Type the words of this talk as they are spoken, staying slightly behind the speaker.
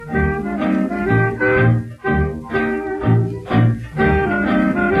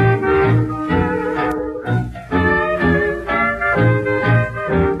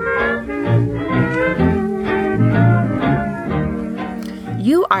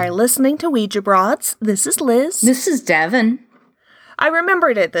are listening to Ouija Broads. This is Liz. This is Devin. I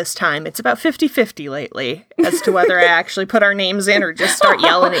remembered it this time. It's about 50-50 lately as to whether I actually put our names in or just start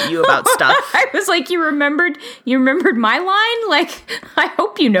yelling at you about stuff. I was like, you remembered my line? Like, I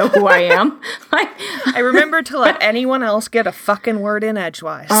hope you know who I am. I remembered to let anyone else get a fucking word in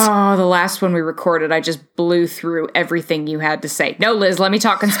edgewise. Oh, the last one we recorded, I just blew through everything you had to say. No, Liz, let me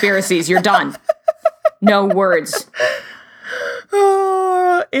talk conspiracies. You're done. No words.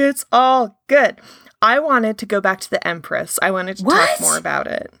 Oh, it's all good. I wanted to go back to the Empress. I wanted to talk more about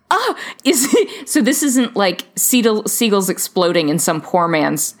it. Oh, so this isn't like seagulls exploding in some poor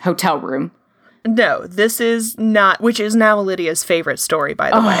man's hotel room. No, this is not, which is now Lydia's favorite story,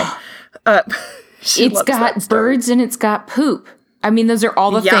 by the way. It's got birds and it's got poop. I mean, those are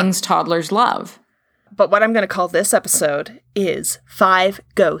all the things toddlers love. But what I'm going to call this episode is 5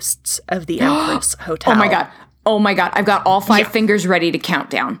 Ghosts of the Empress Hotel. Oh my God. I've got all 5 fingers ready to count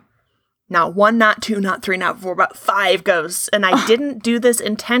down. Not 1, not 2, not 3, not 4, but 5 ghosts. And I didn't do this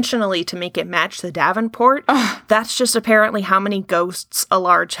intentionally to make it match the Davenport. That's just apparently how many ghosts a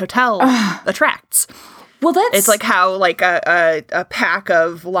large hotel attracts. Well, it's like how like a pack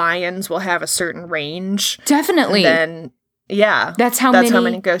of lions will have a certain range. Definitely. And then, that's how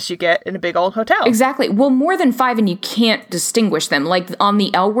many ghosts you get in a big old hotel. Exactly. Well, more than 5, and you can't distinguish them. Like on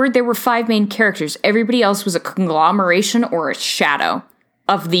the L Word, there were 5 main characters. Everybody else was a conglomeration or a shadow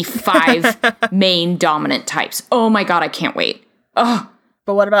of the 5 main dominant types. Oh my God, I can't wait. Oh.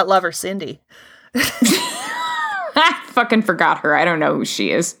 But what about Lover Cindy? I fucking forgot her. I don't know who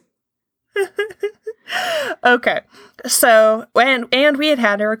she is. Okay. So, and we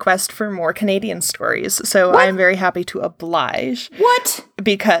had a request for more Canadian stories, so I'm very happy to oblige. What?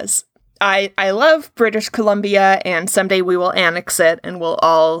 Because I love British Columbia, and someday we will annex it, and we'll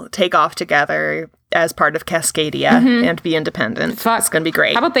all take off together as part of Cascadia and be independent. Fuck. It's going to be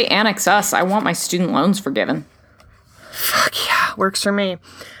great. How about they annex us? I want my student loans forgiven. Fuck yeah, works for me.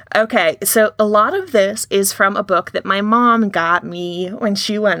 Okay, so a lot of this is from a book that my mom got me when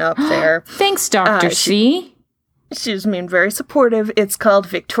she went up there. Thanks, Dr. C. She's been very supportive. It's called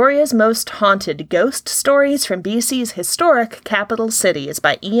Victoria's Most Haunted Ghost Stories from BC's Historic Capital City. It's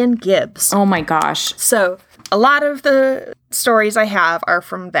by Ian Gibbs. Oh my gosh. So a lot of the stories I have are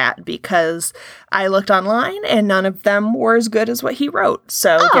from that because I looked online and none of them were as good as what he wrote.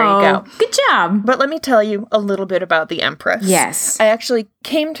 So there you go. Good job. But let me tell you a little bit about the Empress. Yes. I actually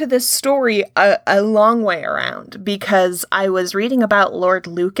came to this story a long way around because I was reading about Lord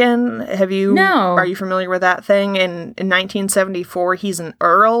Lucan. No. Are you familiar with that thing? In 1974, he's an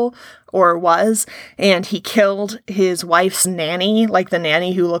earl, or was, and he killed his wife's nanny, like the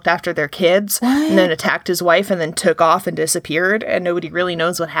nanny who looked after their kids, and then attacked his wife and then took off and disappeared, and nobody really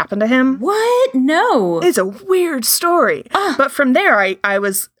knows what happened to him. What? No. It's a weird story. But from there, I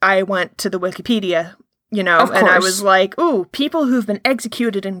went to the Wikipedia, and I was like, ooh, people who've been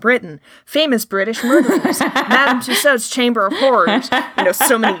executed in Britain, famous British murderers, Madame Tussauds Chamber of Horrors,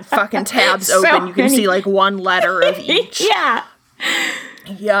 so many fucking tabs open, you can see like one letter of each. Yeah.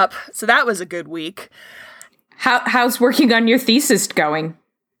 Yup. So that was a good week. How's working on your thesis going?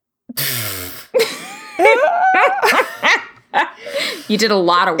 You did a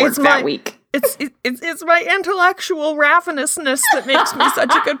lot of work that week. It's my intellectual ravenousness that makes me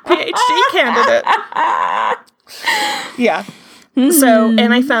such a good PhD candidate. Yeah. So,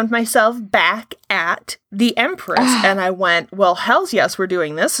 and I found myself back at the Empress, and I went, well, hells yes, we're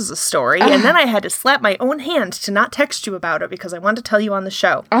doing this as a story. And then I had to slap my own hand to not text you about it because I wanted to tell you on the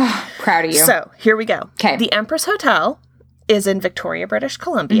show. Proud of you. So, here we go. Okay. The Empress Hotel is in Victoria, British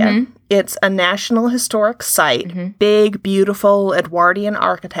Columbia. It's a National Historic Site, big, beautiful Edwardian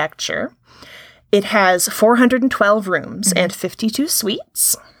architecture. It has 412 rooms and 52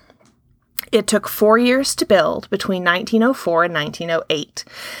 suites. It took 4 years to build between 1904 and 1908.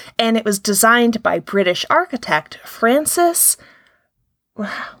 And it was designed by British architect Francis,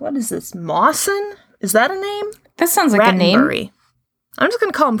 what is this, Mawson? Is that a name? That sounds like a name. I'm just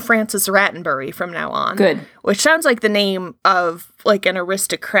going to call him Francis Rattenbury from now on. Good. Which sounds like the name of like an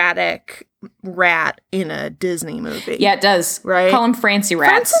aristocratic rat in a Disney movie. Yeah, it does. Right? Call him Francie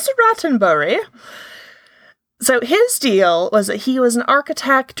Rats. Francis Rattenbury. So his deal was that he was an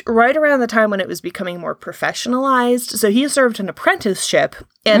architect right around the time when it was becoming more professionalized. So he served an apprenticeship,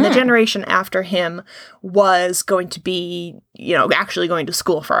 and the generation after him was going to be, actually going to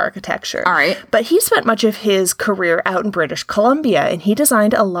school for architecture. All right. But he spent much of his career out in British Columbia, and he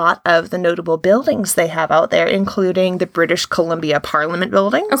designed a lot of the notable buildings they have out there, including the British Columbia Parliament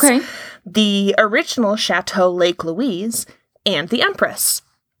buildings, the original Chateau Lake Louise, and the Empress.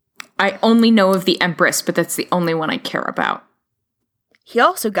 I only know of the Empress, but that's the only one I care about. he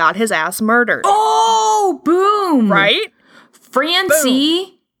also got his ass murdered. Oh, boom. Right?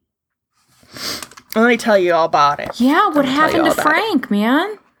 Francie. Let me tell you all about it. Yeah, what happened to Frank,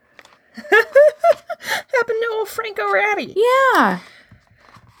 man? Happened to old Franco Ratty. Yeah.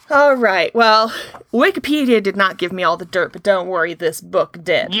 All right. Well, Wikipedia did not give me all the dirt, but don't worry, this book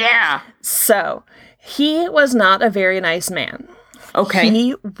did. Yeah. So, he was not a very nice man. Okay.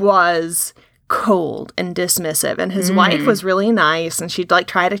 He was cold and dismissive, and his wife was really nice, and she'd like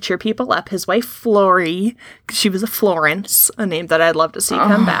try to cheer people up. His wife, Flory, she was a Florence, a name that I'd love to see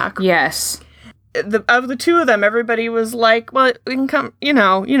come back. Yes. Of the two of them, everybody was like, well, we can come, you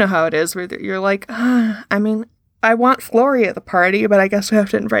know how it is, where you're like, I mean, I want Flory at the party, but I guess we have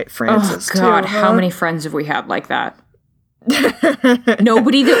to invite Francis, too. Oh, God, too, how many friends have we had like that?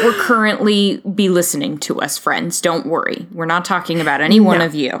 Nobody that will currently be listening to us, friends. Don't worry. We're not talking about any one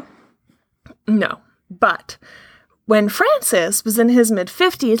of you. No. But when Francis was in his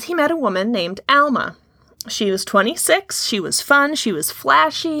mid-50s, he met a woman named Alma. She was 26. She was fun. She was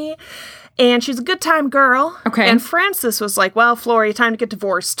flashy. And she's a good time girl. Okay. And Francis was like, well, Flory, time to get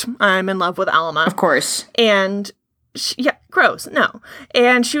divorced. I'm in love with Alma. Of course. And gross. No.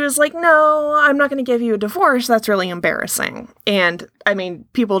 And she was like, no, I'm not going to give you a divorce. That's really embarrassing. And I mean,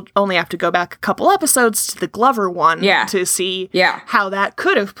 people only have to go back a couple episodes to the Glover one to see how that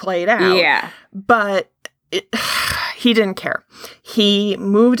could have played out. Yeah. But he didn't care. He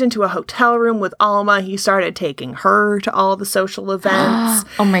moved into a hotel room with Alma. He started taking her to all the social events.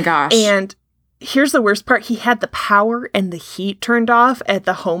 Oh my gosh. And here's the worst part. He had the power and the heat turned off at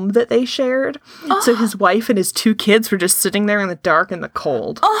the home that they shared. So his wife and his 2 kids were just sitting there in the dark and the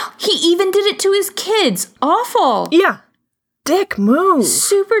cold. Oh, he even did it to his kids. Awful. Yeah. Dick move.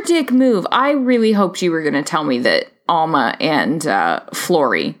 Super dick move. I really hoped you were going to tell me that Alma and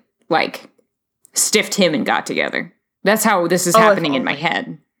Flory, stiffed him and got together. That's how this is happening in my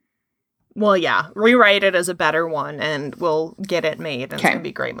head. Well, yeah. Rewrite it as a better one, and we'll get it made, and it's going to be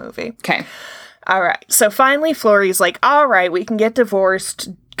a great movie. Okay. All right. So finally, Flory's like, all right, we can get divorced,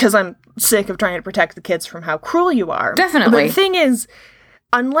 because I'm sick of trying to protect the kids from how cruel you are. Definitely. But the thing is,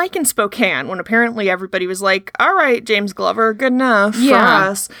 unlike in Spokane, when apparently everybody was like, all right, James Glover, good enough for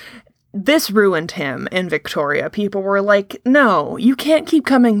us, this ruined him in Victoria. People were like, no, you can't keep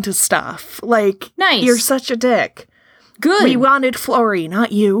coming to stuff. Nice. You're such a dick. Good. We wanted Flory,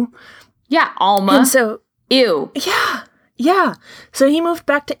 not you. Yeah, Alma. And so... Ew. Yeah. So he moved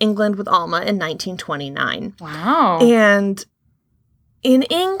back to England with Alma in 1929. Wow. And in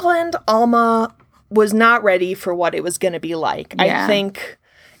England, Alma was not ready for what it was going to be like. Yeah. I think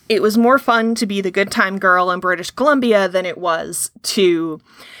it was more fun to be the good time girl in British Columbia than it was to...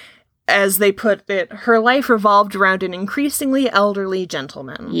 As they put it, her life revolved around an increasingly elderly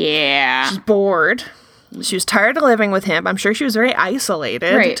gentleman. Yeah. She's bored. She was tired of living with him. I'm sure she was very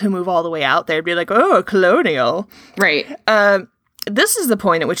isolated to move all the way out there and be like, oh, colonial. Right. This is the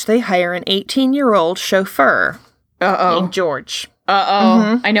point at which they hire an 18-year-old chauffeur named George.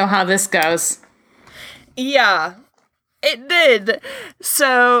 Mm-hmm. I know how this goes. Yeah, it did.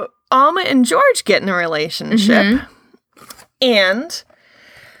 So Alma and George get in a relationship. And...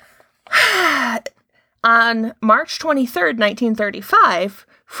 on March 23rd, 1935,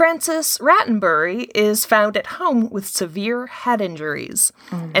 Frances Rattenbury is found at home with severe head injuries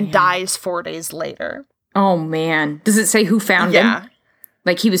and dies 4 days later. Oh, man. Does it say who found him?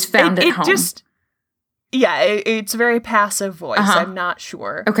 He was found at home? It's a very passive voice. I'm not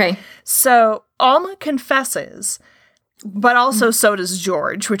sure. Okay. So Alma confesses, but also so does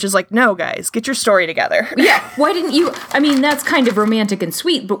George, which is like, no, guys, get your story together. Yeah, why didn't you... I mean, that's kind of romantic and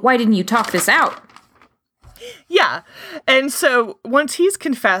sweet, but why didn't you talk this out? Yeah. And so once he's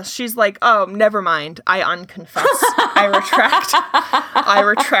confessed, she's like, oh, never mind. I unconfess. I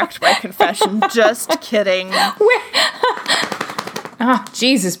retract my confession. Just kidding.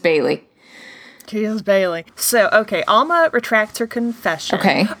 Jesus, Bailey. Jesus, Bailey. So, okay, Alma retracts her confession.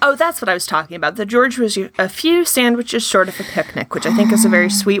 Okay. Oh, that's what I was talking about. The George was a few sandwiches short of a picnic, which I think is a very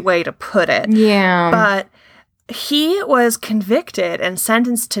sweet way to put it. Yeah. But he was convicted and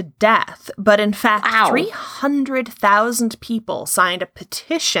sentenced to death. But in fact, 300,000 people signed a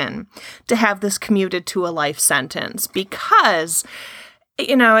petition to have this commuted to a life sentence because...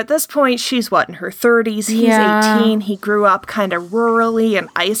 at this point, she's in her 30s. He's 18. He grew up kind of rurally and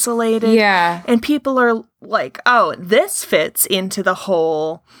isolated. Yeah. And people are like, oh, this fits into the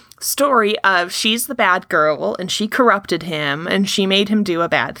whole story of she's the bad girl and she corrupted him and she made him do a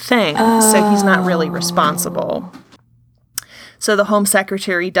bad thing. So he's not really responsible. So the Home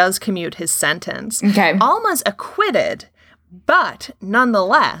Secretary does commute his sentence. Okay. Alma's acquitted, but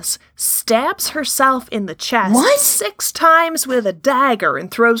nonetheless stabs herself in the chest What? 6 times with a dagger and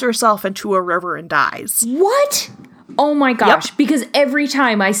throws herself into a river and dies. What? Oh my gosh. Yep. Because every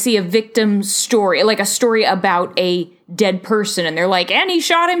time I see a victim story, like a story about a dead person, and they're like, and he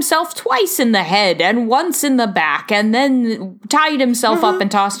shot himself twice in the head and once in the back and then tied himself up and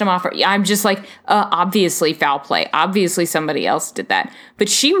tossed him off. I'm just like, obviously foul play. Obviously somebody else did that. But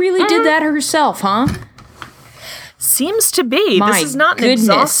she really did that herself, huh? Seems to be. My this is not an goodness.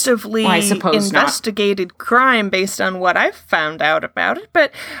 exhaustively Well, I suppose investigated crime based on what I've found out about it,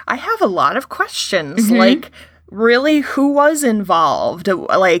 but I have a lot of questions. Like, really, who was involved?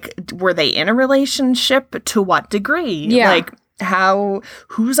 Like, were they in a relationship? To what degree? Yeah. Like,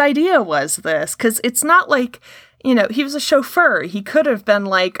 whose idea was this? Because it's not like, you know, he was a chauffeur. He could have been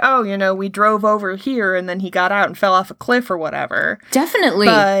like, oh, you know, we drove over here and then he got out and fell off a cliff or whatever. Definitely.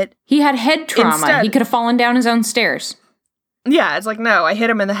 But he had head trauma. instead- He could have fallen down his own stairs. Yeah, it's like, no, I hit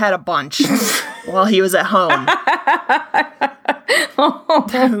him in the head a bunch while he was at home.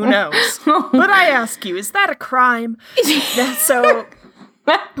 Who knows? But I ask you, is that a crime? So,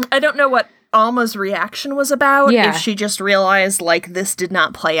 I don't know what Alma's reaction was about. Yeah. If she just realized, like, this did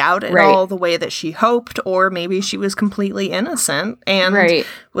not play out at all the way that she hoped, or maybe she was completely innocent and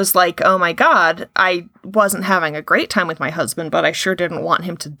was like, oh my God, I wasn't having a great time with my husband, but I sure didn't want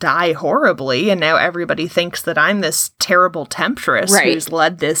him to die horribly, and now everybody thinks that I'm this terrible temptress who's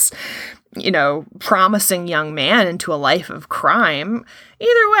led this, you know, promising young man into a life of crime.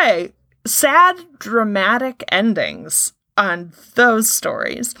 Either way, sad, dramatic endings on those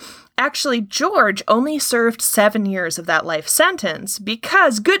stories. Actually, George only served 7 years of that life sentence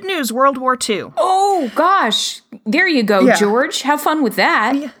because, good news, World War II. Oh, gosh. There you go, George. Have fun with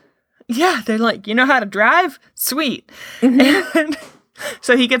that. Yeah, they're like, you know how to drive? Sweet. And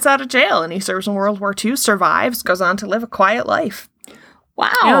so he gets out of jail and he serves in World War II, survives, goes on to live a quiet life. Wow.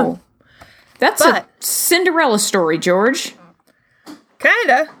 Yeah. That's a Cinderella story, George.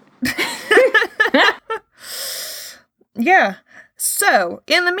 Kinda. Yeah. So,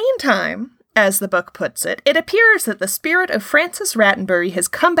 in the meantime, as the book puts it, it appears that the spirit of Francis Rattenbury has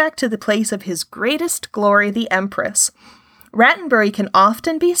come back to the place of his greatest glory, the Empress. Rattenbury can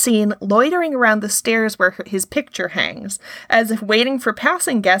often be seen loitering around the stairs where his picture hangs, as if waiting for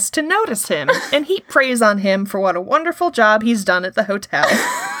passing guests to notice him, and heap praise on him for what a wonderful job he's done at the hotel.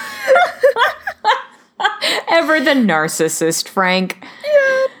 Ever the narcissist, Frank.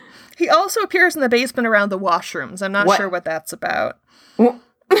 Yeah. He also appears in the basement around the washrooms. I'm not sure what that's about.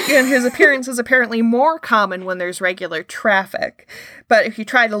 And his appearance is apparently more common when there's regular traffic. But if you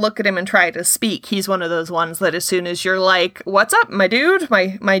try to look at him and try to speak, he's one of those ones that as soon as you're like, what's up, my dude?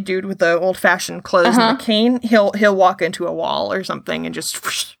 My dude with the old-fashioned clothes and the cane, he'll walk into a wall or something and just...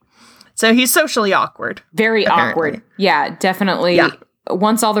 Whoosh. So he's socially awkward. Very awkward. Yeah, definitely. Yeah.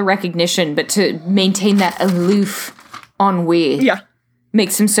 Wants all the recognition, but to maintain that aloof ennui. Yeah.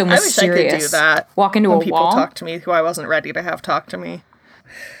 Makes him so mysterious. I wish I could do that. Walk into a when people wall. Talk to me who I wasn't ready to have talk to me.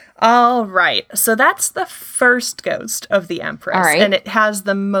 All right. So that's the first ghost of the Empress. All right. And it has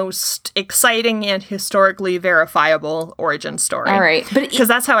the most exciting and historically verifiable origin story. All right. Because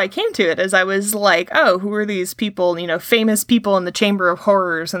that's how I came to it, is I was like, oh, who are these people, you know, famous people in the Chamber of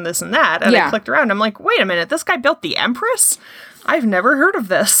Horrors and this and that. And I clicked around. I'm like, wait a minute, this guy built the Empress? I've never heard of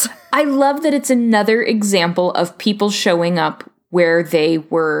this. I love that it's another example of people showing up where they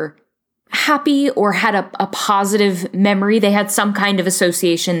were happy or had a positive memory. They had some kind of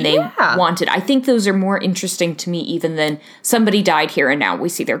association they wanted. I think those are more interesting to me even than somebody died here and now we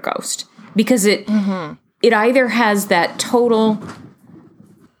see their ghost. Because it either has that total...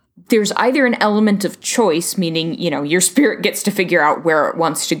 There's either an element of choice, meaning, you know, your spirit gets to figure out where it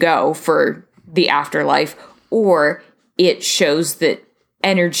wants to go for the afterlife, or it shows that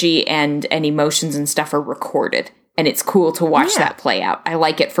energy and emotions and stuff are recorded. And it's cool to watch that play out. I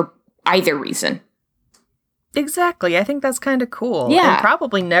like it for either reason. Exactly. I think that's kind of cool. Yeah. And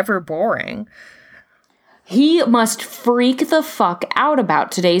probably never boring. He must freak the fuck out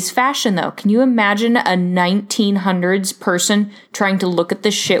about today's fashion, though. Can you imagine a 1900s person trying to look at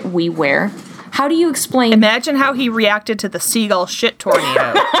the shit we wear? How do you explain... Imagine how he reacted to the seagull shit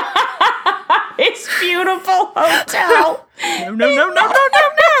tornado. It's beautiful hotel. No.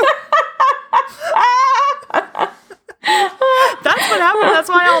 That's what happened. That's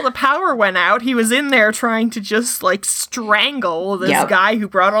why all the power went out. He was in there trying to just, like, strangle this guy who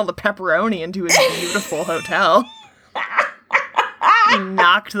brought all the pepperoni into his beautiful hotel. He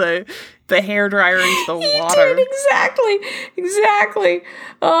knocked the hairdryer into the water. Did, exactly.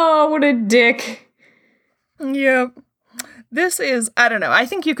 Oh, what a dick. Yep. This is, I don't know, I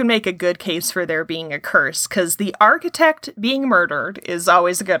think you can make a good case for there being a curse, because the architect being murdered is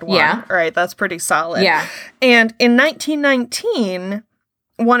always a good one. Yeah. Right, that's pretty solid. Yeah. And in 1919,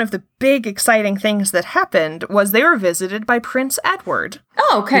 one of the big exciting things that happened was they were visited by Prince Edward.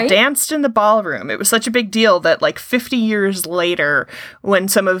 Oh, okay. Who danced in the ballroom. It was such a big deal that, like, 50 years later, when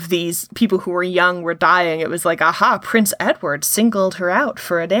some of these people who were young were dying, it was like, aha, Prince Edward singled her out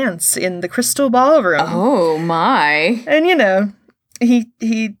for a dance in the Crystal Ballroom. Oh, my. And, you know, he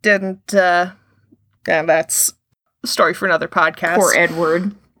didn't, and that's a story for another podcast. Poor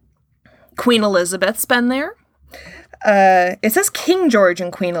Edward. Queen Elizabeth's been there. It says King George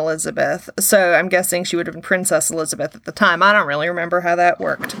and Queen Elizabeth, so I'm guessing she would have been Princess Elizabeth at the time. I don't really remember how that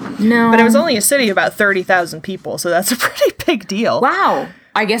worked. No. But it was only a city of about 30,000 people, so that's a pretty big deal. Wow.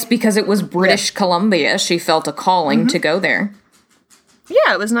 I guess because it was British Columbia, she felt a calling to go there.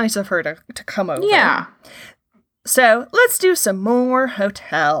 Yeah, it was nice of her to come over. Yeah. So, let's do some more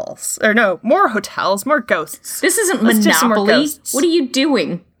hotels. Or no, more hotels, more ghosts. This isn't Let's do some more Monopoly. ghosts. What are you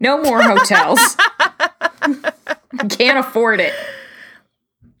doing? No more hotels. I can't afford it.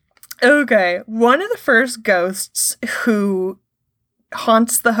 Okay, one of the first ghosts who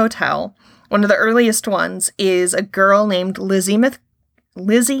haunts the hotel, one of the earliest ones, is a girl named Lizzie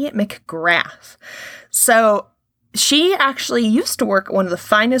McGrath. So she actually used to work at one of the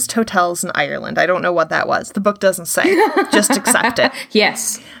finest hotels in Ireland. I don't know what that was. The book doesn't say. Just accept it.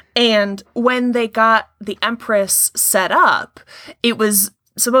 Yes. And when they got the Empress set up, it was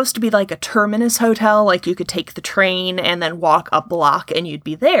supposed to be like a terminus hotel, like you could take the train and then walk a block and you'd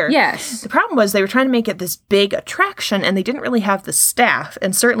be there. Yes. The problem was they were trying to make it this big attraction and they didn't really have the staff,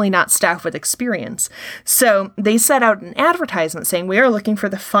 and certainly not staff with experience. So they set out an advertisement saying, we are looking for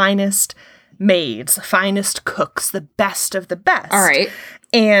the finest maids, the finest cooks, the best of the best. All right.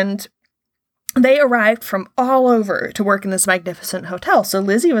 And they arrived from all over to work in this magnificent hotel. So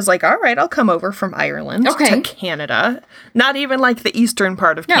Lizzie was like, all right, I'll come over from Ireland to Canada. Not even like the eastern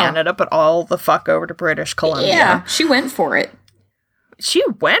part of Canada, but all the fuck over to British Columbia. Yeah, she went for it. She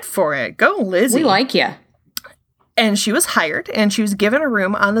went for it. Go, Lizzie. We like you. And she was hired, and she was given a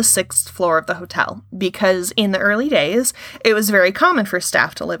room on the 6th floor of the hotel, because in the early days, it was very common for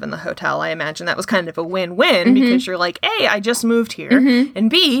staff to live in the hotel. I imagine that was kind of a win-win, because you're like, A, I just moved here, and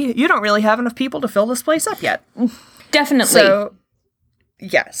B, you don't really have enough people to fill this place up yet. Definitely. So,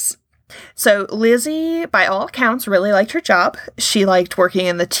 yes. So Lizzie, by all accounts, really liked her job. She liked working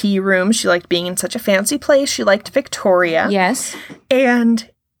in the tea room. She liked being in such a fancy place. She liked Victoria. Yes. And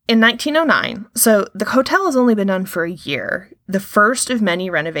in 1909, so the hotel has only been done for a year, the first of many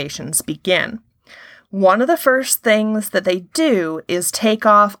renovations begin. One of the first things that they do is take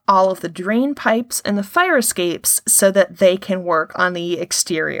off all of the drain pipes and the fire escapes so that they can work on the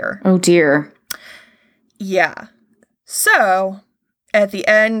exterior. Oh, dear. Yeah. So, at the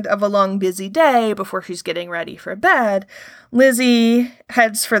end of a long, busy day, before she's getting ready for bed, Lizzie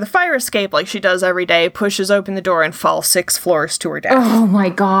heads for the fire escape like she does every day, pushes open the door, and falls 6 floors to her death. Oh, my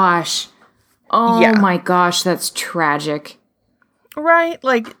gosh. Oh, my gosh, that's tragic. Right?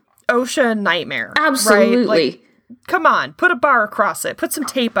 Like, OSHA nightmare. Absolutely. Right? Like, come on, put a bar across it. Put some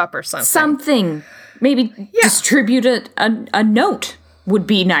tape up or something. Something. Maybe distribute a note would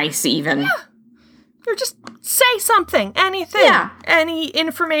be nice, even. Yeah. Or just say something, anything. Yeah. Any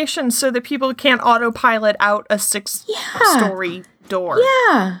information so that people can't autopilot out a 6-story door.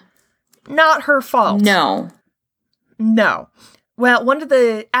 Yeah. Not her fault. No. Well, one of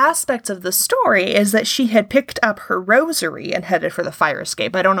the aspects of the story is that she had picked up her rosary and headed for the fire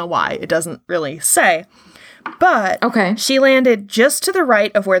escape. I don't know why. It doesn't really say. But she landed just to the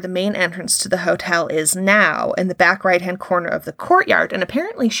right of where the main entrance to the hotel is now, in the back right-hand corner of the courtyard, and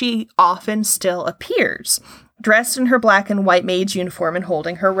apparently she often still appears, dressed in her black and white maid's uniform and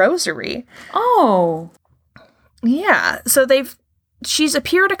holding her rosary. Oh. Yeah, so she's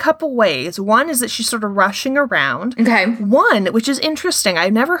appeared a couple ways. One is that she's sort of rushing around. Okay. One, which is interesting,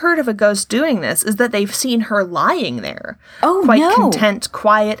 I've never heard of a ghost doing this, is that they've seen her lying there. Oh, quite content,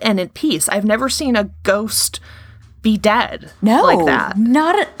 quiet, and at peace. I've never seen a ghost be dead like that.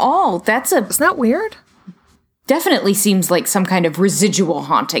 Not at all. Isn't that weird? Definitely seems like some kind of residual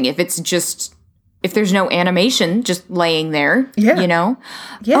haunting if there's no animation just laying there, you know?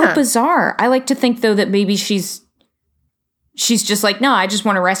 Yeah. Oh, bizarre. I like to think, though, that maybe she's just like, no, I just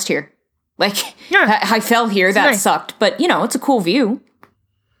want to rest here. Like, I fell here, that sucked. But, you know, it's a cool view.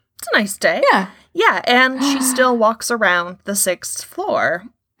 It's a nice day. Yeah. Yeah, and she still walks around the 6th floor.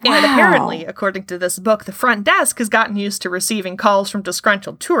 And apparently, according to this book, the front desk has gotten used to receiving calls from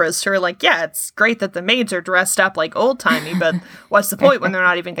disgruntled tourists who are like, yeah, it's great that the maids are dressed up like old-timey, but what's the point when they're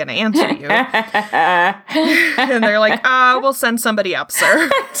not even going to answer you? And they're like, we'll send somebody up, sir.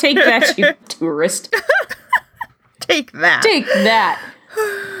 Take that, you tourist. Take that. Take that.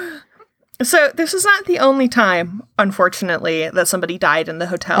 So this is not the only time, unfortunately, that somebody died in the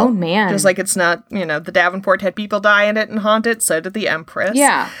hotel. Oh, man. Just like it's not, the Davenport had people die in it and haunt it, so did the Empress.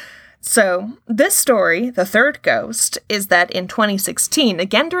 Yeah. So this story, the third ghost, is that in 2016,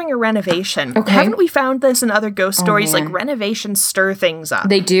 again during a renovation, haven't we found this in other ghost stories? Man. Like renovations stir things up.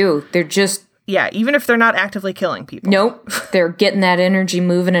 They do. They're just... Yeah, even if they're not actively killing people. Nope. They're getting that energy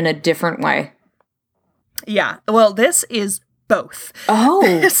moving in a different way. Yeah. Well, this is both. Oh.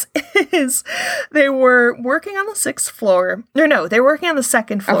 This is, they were working on the 6th floor. No, they were working on the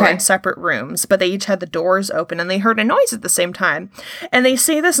 2nd floor in separate rooms, but they each had the doors open and they heard a noise at the same time. And they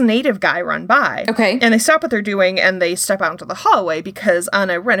see this native guy run by. Okay. And they stop what they're doing and they step out into the hallway because on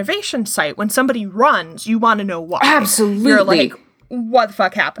a renovation site, when somebody runs, you want to know why. Absolutely. You're like, what the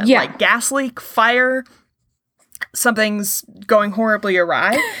fuck happened? Yeah. Like gas leak, fire, something's going horribly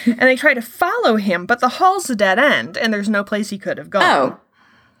awry, and they try to follow him, but the hall's a dead end, and there's no place he could have gone. Oh.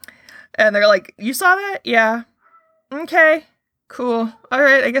 And they're like, you saw that? Yeah. Okay. Cool. All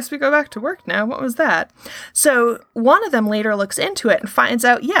right, I guess we go back to work now. What was that? So one of them later looks into it and finds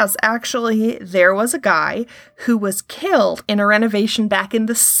out, yes, actually, there was a guy who was killed in a renovation back in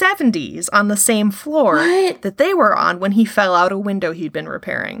the 70s on the same floor that they were on when he fell out a window he'd been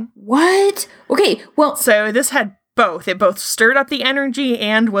repairing. What? Okay, well... So this had both. It both stirred up the energy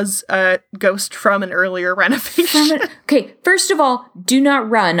and was a ghost from an earlier renovation. Okay, first of all, do not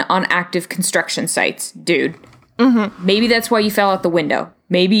run on active construction sites, dude. Mm-hmm. Maybe that's why you fell out the window.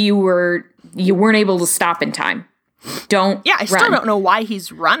 Maybe you weren't able to stop in time. Don't Yeah, I still don't know why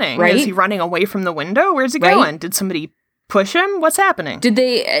he's running. Right? Is he running away from the window? Where's he going? Did somebody push him? What's happening? Did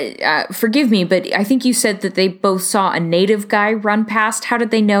they, forgive me, but I think you said that they both saw a native guy run past. How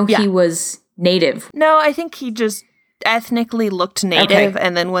did they know he was native? No, I think he just ethnically looked native,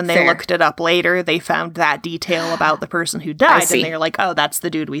 and then when they looked it up later, they found that detail about the person who died, and they're like, oh, that's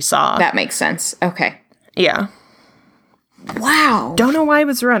the dude we saw. That makes sense. Okay. Yeah. Wow. Don't know why he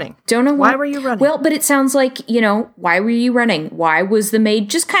was running. Don't know why were you running? Well, but it sounds like, why were you running? Why was the maid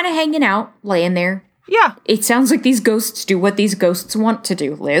just kind of hanging out, laying there? Yeah. It sounds like these ghosts do what these ghosts want to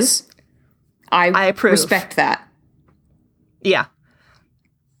do, Liz. I approve. Respect that. Yeah.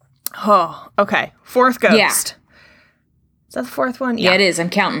 Oh, okay. Fourth ghost. Yeah. Is that the fourth one? Yeah, it is. I'm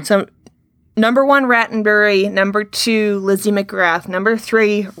counting. So, number 1, Rattenbury. Number 2, Lizzie McGrath. Number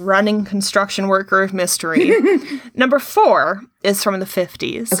 3, running construction worker of mystery. Number 4 is from the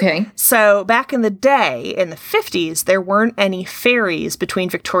 50s. Okay. So, back in the day, in the 50s, there weren't any ferries between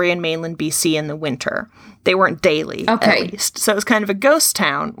Victoria and mainland BC in the winter. They weren't daily, at least. So, it was kind of a ghost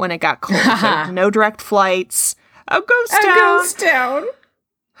town when it got cold. So no direct flights. A ghost town. A ghost town.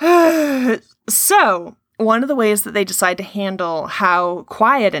 So, one of the ways that they decide to handle how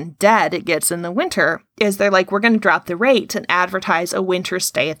quiet and dead it gets in the winter is they're like, we're going to drop the rate and advertise a winter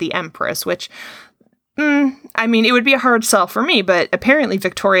stay at the Empress, which, I mean, it would be a hard sell for me, but apparently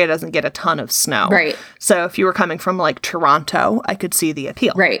Victoria doesn't get a ton of snow. Right. So if you were coming from, like, Toronto, I could see the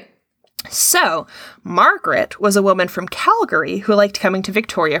appeal. Right. So, Margaret was a woman from Calgary who liked coming to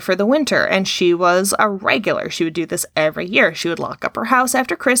Victoria for the winter, and she was a regular. She would do this every year. She would lock up her house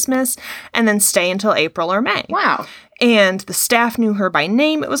after Christmas and then stay until April or May. Wow. And the staff knew her by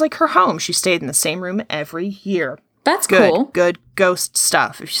name. It was like her home. She stayed in the same room every year. That's cool. Good ghost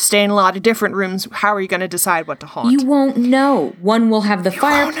stuff. If you stay in a lot of different rooms, how are you going to decide what to haunt? You won't know. One will have the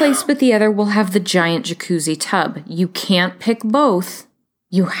fireplace, but the other will have the giant jacuzzi tub. You can't pick both.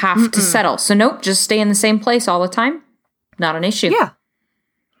 You have to settle. So nope, just stay in the same place all the time. Not an issue. Yeah.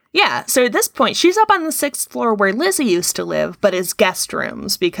 Yeah, so at this point, she's up on the 6th floor where Lizzie used to live, but as guest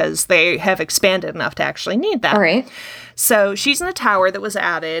rooms because they have expanded enough to actually need that. All right. So she's in a tower that was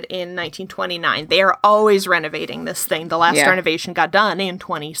added in 1929. They are always renovating this thing. The last renovation got done in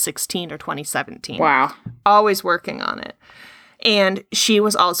 2016 or 2017. Wow. Always working on it. And she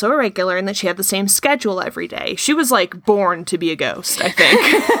was also a regular in that she had the same schedule every day. She was, like, born to be a ghost, I think.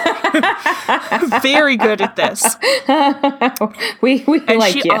 Very good at this. we and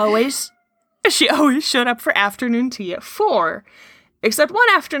like she you. She always showed up for afternoon tea at 4. Except one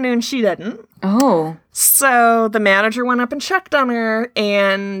afternoon she didn't. Oh. So the manager went up and checked on her,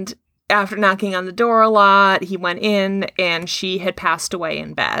 and after knocking on the door a lot, he went in, and she had passed away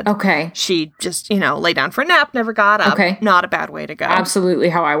in bed. Okay. She just, lay down for a nap, never got up. Okay. Not a bad way to go. Absolutely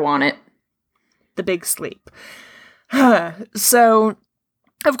how I want it. The big sleep. So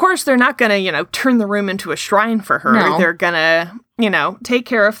Of course, they're not going to, turn the room into a shrine for her. No. They're going to, take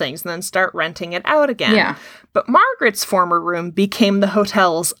care of things and then start renting it out again. Yeah. But Margaret's former room became the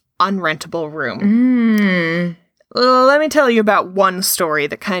hotel's unrentable room. Let me tell you about one story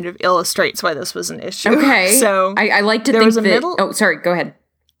that kind of illustrates why this was an issue. Okay. So I like to think that... Oh, sorry. Go ahead.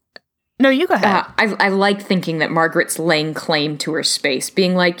 No, you go ahead. I like thinking that Margaret's laying claim to her space,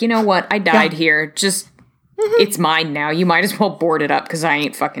 being like, you know what? I died here. Just, it's mine now. You might as well board it up because I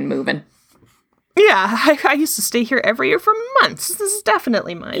ain't fucking moving. Yeah, I used to stay here every year for months. This is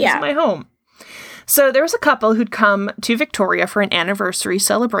definitely mine. Yeah. This is my home. So there was a couple who'd come to Victoria for an anniversary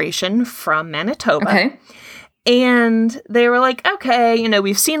celebration from Manitoba. Okay. And they were like, okay,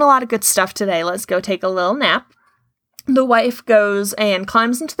 we've seen a lot of good stuff today. Let's go take a little nap. The wife goes and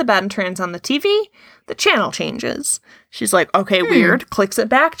climbs into the bed and turns on the TV. The channel changes. She's like, okay, weird. Clicks it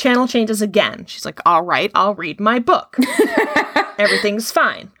back. Channel changes again. She's like, all right, I'll read my book. Everything's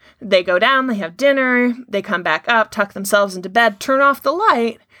fine. They go down. They have dinner. They come back up, tuck themselves into bed, turn off the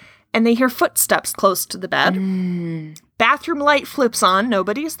light, and they hear footsteps close to the bed. Bathroom light flips on.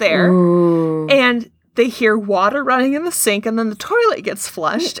 Nobody's there. Ooh. And they hear water running in the sink, and then the toilet gets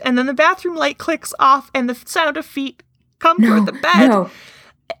flushed, and then the bathroom light clicks off, and the sound of feet come toward the bed. No.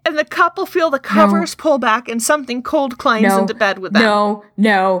 And the couple feel the covers pull back, and something cold climbs into bed with them.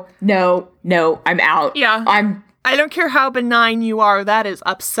 No. I'm out. Yeah. I don't care how benign you are, that is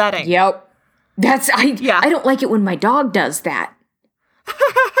upsetting. Yep. I don't like it when my dog does that.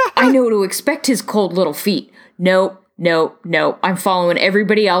 I know to expect his cold little feet. No. I'm following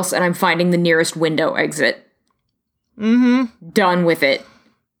everybody else and I'm finding the nearest window exit. Done with it.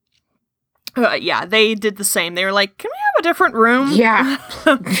 Yeah, they did the same. They were like, can we have a different room? Yeah.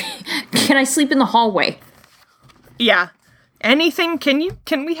 Can I sleep in the hallway? Yeah. Anything?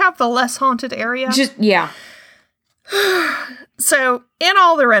 Can we have the less haunted area? Yeah. So, in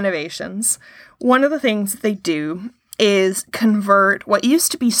all the renovations, one of the things that they do is convert what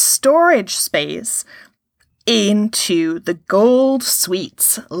used to be storage space into the gold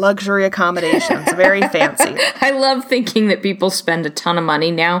suites, luxury accommodations, very fancy. I love thinking that people spend a ton of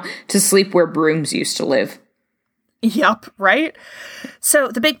money now to sleep where brooms used to live. Yup, right? So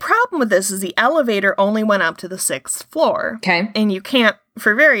the big problem with this is the elevator only went up to the 6th floor. Okay. And you can't,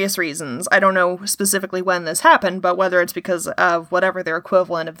 for various reasons, I don't know specifically when this happened, but whether it's because of whatever their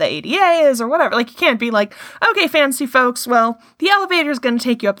equivalent of the ADA is or whatever, you can't be like, okay, fancy folks, well, the elevator's going to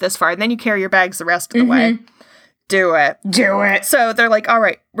take you up this far, and then you carry your bags the rest of the way. Do it. So they're like, all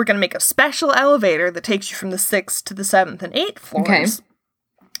right, we're going to make a special elevator that takes you from the 6th to the 7th and 8th floors. Okay.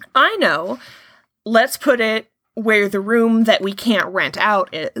 I know. Let's put it where the room that we can't rent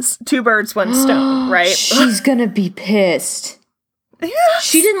out is. 2 birds, 1 stone, right? She's going to be pissed. Yes.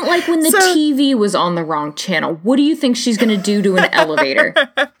 She didn't like when the TV was on the wrong channel. What do you think she's going to do to an elevator?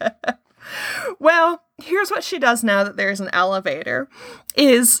 Well, here's what she does now that there's an elevator,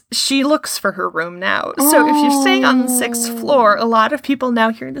 is she looks for her room now. So if you're staying on the 6th floor, a lot of people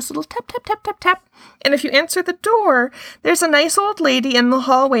now hear this little tap, tap, tap, tap, tap. And if you answer the door, there's a nice old lady in the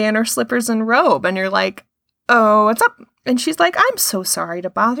hallway in her slippers and robe. And you're like, oh, what's up? And she's like, I'm so sorry to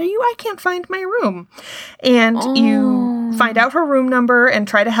bother you. I can't find my room. And you find out her room number and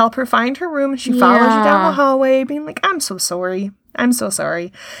try to help her find her room. She follows you down the hallway being like, I'm so sorry.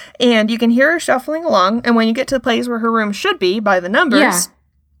 And you can hear her shuffling along. And when you get to the place where her room should be by the numbers,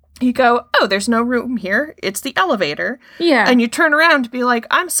 you go, oh, there's no room here. It's the elevator. Yeah. And you turn around to be like,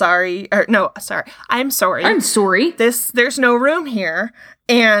 I'm sorry. I'm sorry. There's no room here.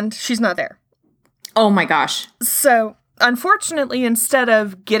 And she's not there. Oh my gosh. So, unfortunately, instead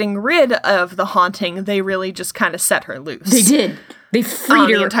of getting rid of the haunting, they really just kind of set her loose. They did. They freed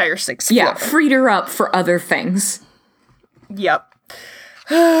her. The entire 6th floor. Yeah, freed her up for other things. Yep.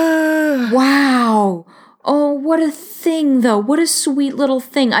 Wow. Oh, what a thing, though. What a sweet little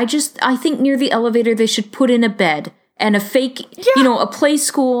thing. I think near the elevator they should put in a bed and a fake, a play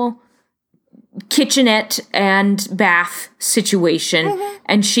school kitchenette and bath situation,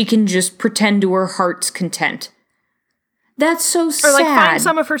 and she can just pretend to her heart's content. That's so sad. Or find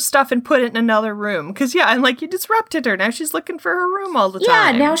some of her stuff and put it in another room. Because you disrupted her. Now she's looking for her room all the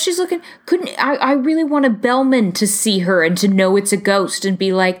time. Yeah, now she's looking. I really want a bellman to see her and to know it's a ghost and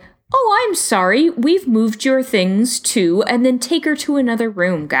be like, oh, I'm sorry, we've moved your things too, and then take her to another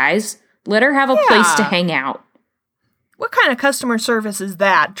room, guys. Let her have a place to hang out. What kind of customer service is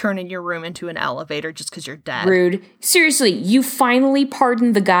that, turning your room into an elevator just because you're dead? Rude. Seriously, you finally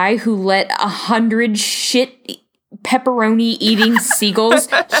pardoned the guy who let 100 shit pepperoni-eating seagulls.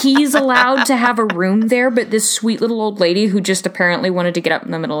 He's allowed to have a room there, but this sweet little old lady who just apparently wanted to get up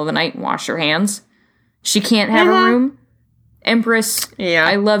in the middle of the night and wash her hands, she can't have a room? Empress, Yeah.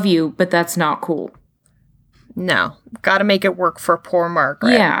 I love you, but that's not cool. No. Gotta make it work for poor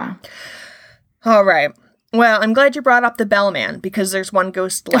Margaret. Yeah. All right. Well, I'm glad you brought up the bellman, because there's one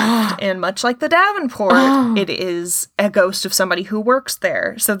ghost left. And much like the Davenport, it is a ghost of somebody who works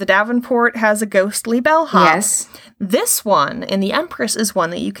there. So the Davenport has a ghostly bellhop. Yes. This one in the Empress is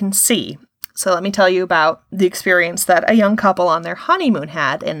one that you can see. So let me tell you about the experience that a young couple on their honeymoon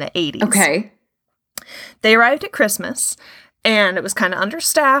had in the 80s. Okay. They arrived at Christmas, and it was kind of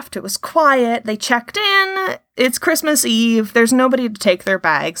understaffed. It was quiet. They checked in. It's Christmas Eve. There's nobody to take their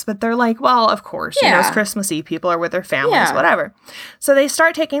bags, but they're like, well, of course, you know, it's Christmas Eve. People are with their families, whatever. So they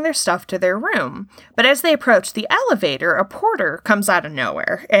start taking their stuff to their room. But as they approach the elevator, a porter comes out of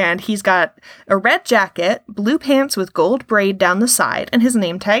nowhere, and he's got a red jacket, blue pants with gold braid down the side, and his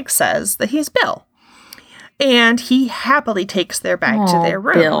name tag says that he's Bill. And he happily takes their bag to their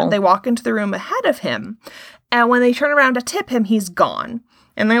room. Bill. They walk into the room ahead of him. And when they turn around to tip him, he's gone.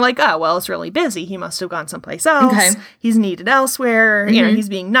 And they're like, oh, well, it's really busy. He must have gone someplace else. Okay. He's needed elsewhere. You know, he's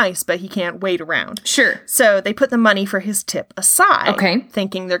being nice, but he can't wait around. Sure. So they put the money for his tip aside, Okay.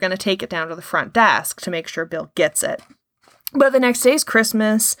 thinking they're going to take it down to the front desk to make sure Bill gets it. But the next day is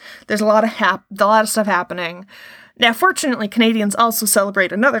Christmas. There's a lot of stuff happening. Now, fortunately, Canadians also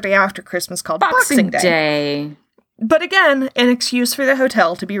celebrate another day after Christmas called Boxing Day. But again, an excuse for the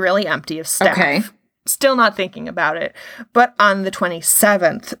hotel to be really empty of staff. Okay. Still not thinking about it. But on the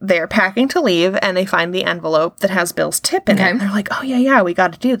 27th, they're packing to leave, and they find the envelope that has Bill's tip in it. And they're like, oh, yeah, we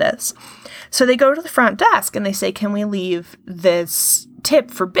got to do this. So they go to the front desk, and they say, can we leave this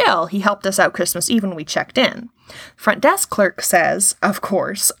tip for Bill? He helped us out Christmas Eve when we checked in. Front desk clerk says, of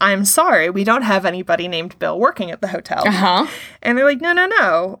course, I'm sorry, we don't have anybody named Bill working at the hotel. And they're like,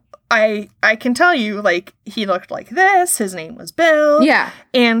 no. I can tell you, like, he looked like this. His name was Bill. Yeah.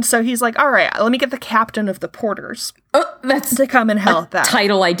 And so he's like, all right, let me get the captain of the porters that's to come and help out.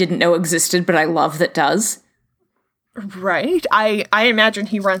 Title I didn't know existed, but I love that does. Right? I imagine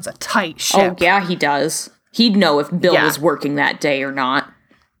he runs a tight ship. Oh, yeah, he does. He'd know if Bill was working that day or not.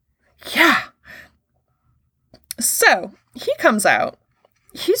 Yeah. So he comes out.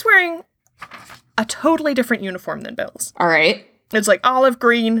 He's wearing a totally different uniform than Bill's. All right. It's like olive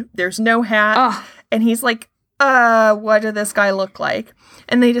green. There's no hat. And he's like, what did this guy look like?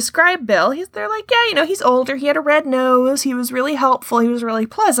 And they describe Bill. They're like, yeah, you know, he's older. He had a red nose. He was really helpful. He was really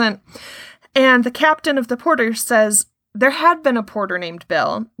pleasant. And the captain of the porters says there had been a porter named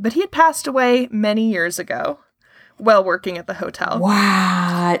Bill, but he had passed away many years ago while working at the hotel.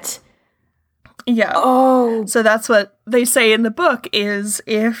 What? Yeah. Oh. So that's what they say in the book is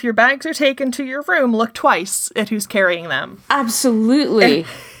if your bags are taken to your room, look twice at who's carrying them. Absolutely.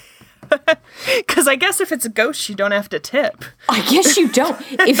 Because I guess if it's a ghost, you don't have to tip. I guess you don't.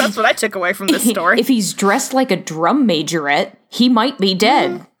 That's what I took away from this story. If he's dressed like a drum majorette, he might be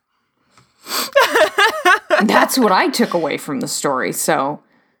dead. That's what I took away from the story, so...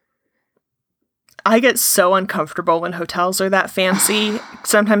 I get so uncomfortable when hotels are that fancy.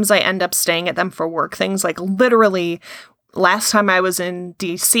 Sometimes I end up staying at them for work things. Like literally, last time I was in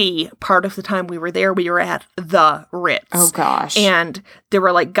D.C., part of the time we were there, we were at the Ritz. Oh, gosh. And there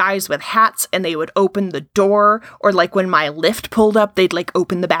were like guys with hats and they would open the door. Or like when my lift pulled up, they'd like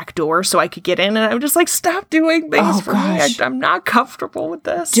open the back door so I could get in. And I'm just like, stop doing things for me. I'm not comfortable with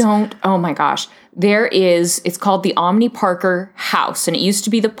this. Oh my gosh. It's called the Omni Parker House, and it used to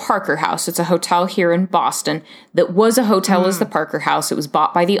be the Parker House. It's a hotel here in Boston that was a hotel as the Parker House. It was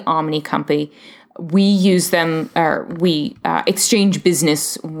bought by the Omni Company. We use them, or we exchange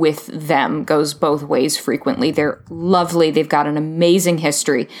business with them, goes both ways frequently. They're lovely. They've got an amazing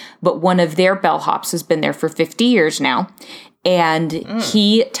history, but one of their bellhops has been there for 50 years now. And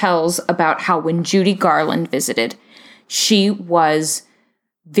he tells about how when Judy Garland visited, she was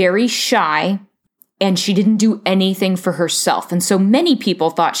very shy and she didn't do anything for herself. And so many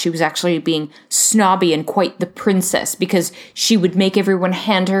people thought she was actually being snobby and quite the princess because she would make everyone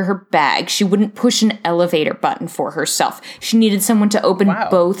hand her her bag. She wouldn't push an elevator button for herself. She needed someone to open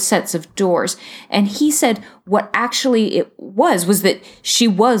both sets of doors. And he said what actually it was that she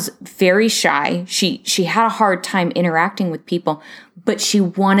was very shy. She had a hard time interacting with people, but she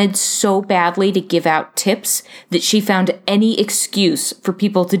wanted so badly to give out tips that she found any excuse for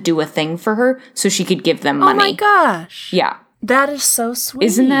people to do a thing for her so she could give them money. Oh my gosh. Yeah. That is so sweet.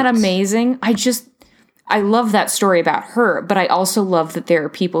 Isn't that amazing? I love that story about her, but I also love that there are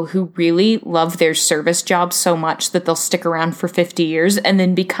people who really love their service jobs so much that they'll stick around for 50 years and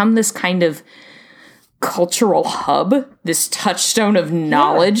then become this kind of cultural hub, this touchstone of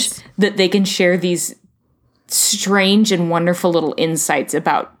knowledge that they can share these strange and wonderful little insights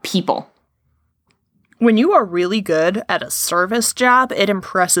about people. when you are really good at a service job, it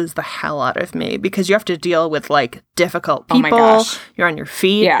impresses the hell out of me because you have to deal with like difficult people. Oh my gosh. You're on your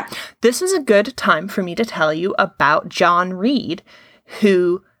feet. Yeah. This is a good time for me to tell you about John Reed,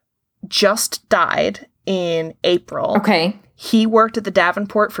 who just died in April. Okay. He worked at the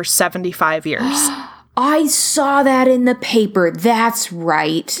Davenport for 75 years. I saw that in the paper. That's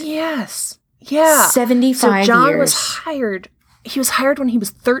right. Yes. Yeah. 75 years. So John was hired. He was hired when he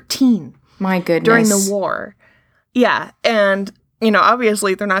was 13. My goodness. During the war. Yeah. And,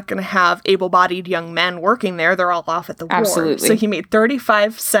 obviously they're not going to have able-bodied young men working there. They're all off at the war. Absolutely. So he made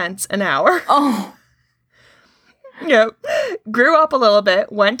 35 cents an hour. Oh. Yep. Grew up a little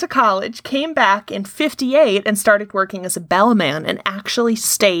bit, went to college, came back in 58 and started working as a bellman and actually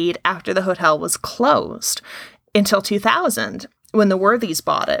stayed after the hotel was closed until 2000 when the Worthies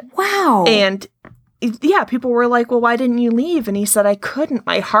bought it. Wow. And yeah, people were like, well, why didn't you leave? And he said, I couldn't.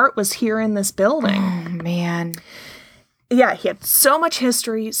 My heart was here in this building. Oh, man. Yeah, he had so much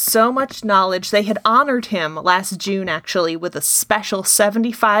history, so much knowledge. They had honored him last June, actually, with a special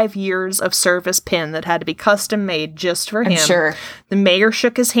 75 years of service pin that had to be custom made just for him. I'm sure. The mayor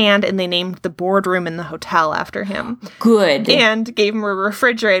shook his hand and they named the boardroom in the hotel after him. Good. And gave him a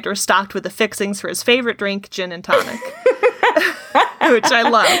refrigerator stocked with the fixings for his favorite drink, gin and tonic. Which I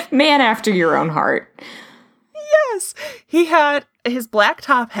love. Man after your own heart. Yes. He had his black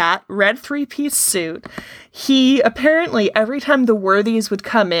top hat, red three-piece suit. He apparently, every time the Worthies would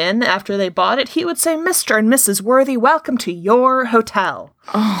come in after they bought it, he would say, Mr. and Mrs. Worthy, welcome to your hotel.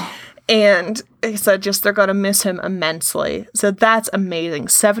 Oh. And he said just they're going to miss him immensely. So that's amazing.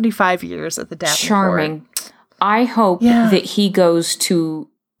 75 years at the Davenport. Charming. I hope that he goes to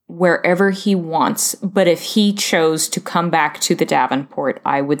wherever he wants, but if he chose to come back to the Davenport,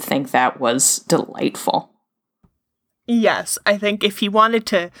 I would think that was delightful. Yes, I think if he wanted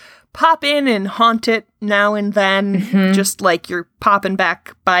to pop in and haunt it now and then, just like you're popping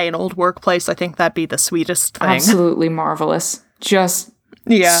back by an old workplace, I think that'd be the sweetest thing. Absolutely marvelous. Just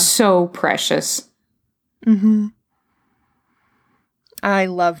so precious. Mm-hmm. I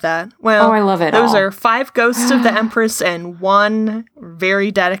love that. Well, I love it. Those are 5 ghosts of the Empress and 1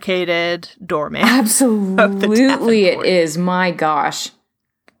 very dedicated doorman. Absolutely, it is. My gosh.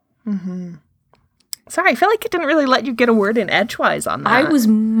 Mm-hmm. Sorry, I feel like it didn't really let you get a word in edgewise on that. I was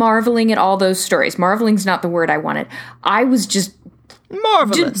marveling at all those stories. Marveling's not the word I wanted. I was just...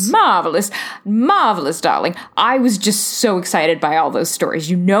 Marvelous. Marvelous, darling. I was just so excited by all those stories.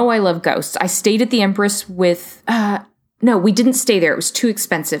 You know I love ghosts. I stayed at the Empress with... No, we didn't stay there. It was too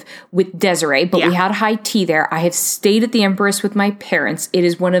expensive with Desiree, but we had high tea there. I have stayed at the Empress with my parents. It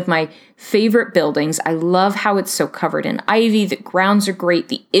is one of my favorite buildings. I love how it's so covered in ivy. The grounds are great.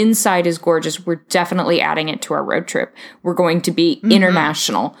 The inside is gorgeous. We're definitely adding it to our road trip. We're going to be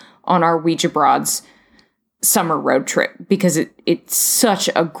international on our Ouija Broads summer road trip because it's such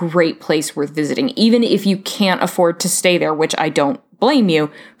a great place worth visiting. Even if you can't afford to stay there, which I don't blame you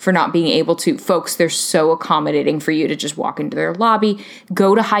for not being able to. Folks, they're so accommodating for you to just walk into their lobby,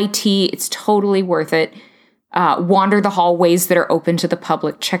 go to high tea. It's totally worth it. Wander the hallways that are open to the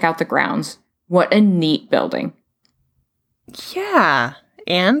public. Check out the grounds. What a neat building. Yeah.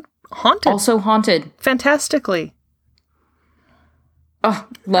 And haunted. Also haunted. Fantastically. Oh,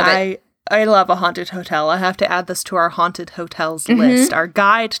 love it. I love a haunted hotel. I have to add this to our haunted hotels list, our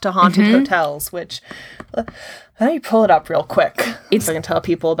guide to haunted hotels, which let me pull it up real quick so I can tell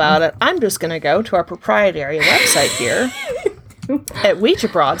people about it. I'm just going to go to our proprietary website here at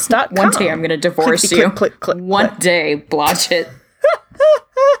OuijaBroads.com. One day I'm going to divorce you. Click. One day, blotch it.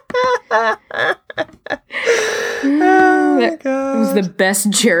 Oh, God. It was the best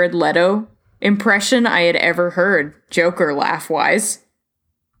Jared Leto impression I had ever heard, Joker laugh-wise.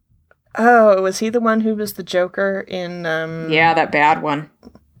 Oh, was he the one who was the Joker in... Yeah, that bad one.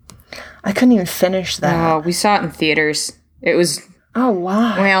 I couldn't even finish that. Oh, we saw it in theaters. It was... Oh,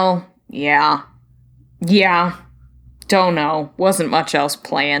 wow. Well, yeah. Yeah. Don't know. Wasn't much else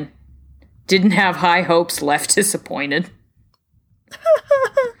planned. Didn't have high hopes, left disappointed.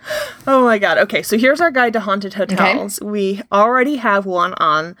 Oh my God. Okay, so here's our guide to haunted hotels. Okay. We already have one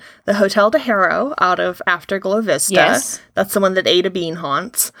on the Hotel de Haro out of Afterglow Vista. Yes. That's the one that Ada Bean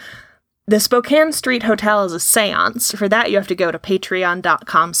haunts. The Spokane Street Hotel is a seance. For that, you have to go to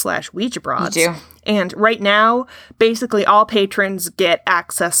patreon.com/OuijaBroads. You do. And right now, basically all patrons get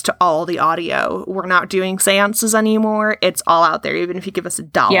access to all the audio. We're not doing seances anymore. It's all out there. Even if you give us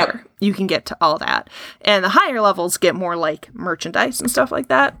 $1, you can get to all that. And the higher levels get more like merchandise and stuff like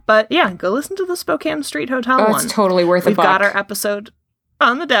that. But yeah, go listen to the Spokane Street Hotel one. It's totally worth a buck. We've got our episode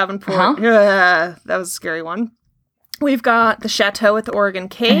on the Davenport. Yeah, that was a scary one. We've got the Chateau at the Oregon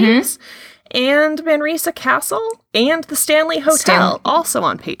Caves, and Manresa Castle, and the Stanley Hotel, also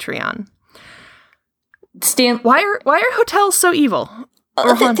on Patreon. Why are hotels so evil?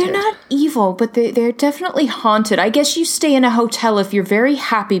 They're not evil, but they're definitely haunted. I guess you stay in a hotel if you're very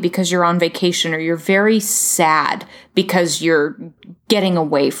happy because you're on vacation, or you're very sad because you're getting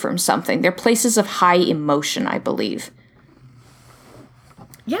away from something. They're places of high emotion, I believe.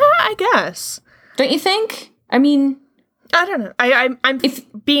 Yeah, I guess. Don't you think? I mean, I don't know. I'm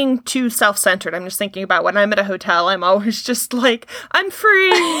being too self-centered. I'm just thinking about when I'm at a hotel, I'm always just like, I'm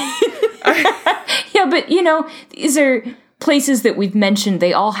free. Yeah, but, these are places that we've mentioned.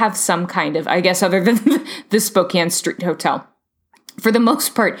 They all have some kind of, I guess, other than the Spokane Street Hotel. For the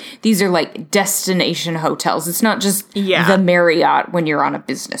most part, these are like destination hotels. It's not just the Marriott when you're on a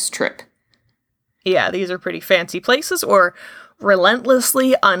business trip. Yeah, these are pretty fancy places, or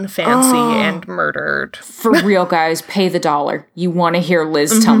relentlessly unfancy and murdered. For real, guys, pay the dollar. You want to hear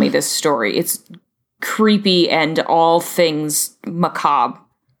Liz tell me this story. It's creepy and all things macabre.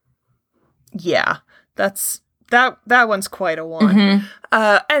 Yeah, that one's quite a one.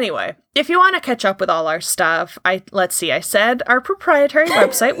 Anyway, if you want to catch up with all our stuff, I said our proprietary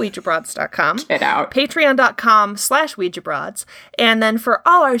website, OuijaBroads.com. Get out. Patreon.com/OuijaBroads. And then for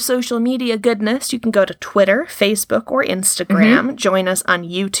all our social media goodness, you can go to Twitter, Facebook, or Instagram. Join us on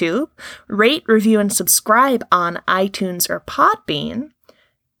YouTube. Rate, review, and subscribe on iTunes or Podbean.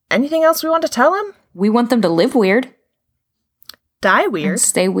 Anything else we want to tell them? We want them to live weird. Die weird. And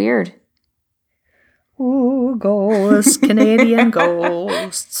stay weird. Ooh, ghosts, Canadian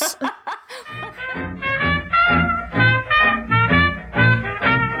ghosts.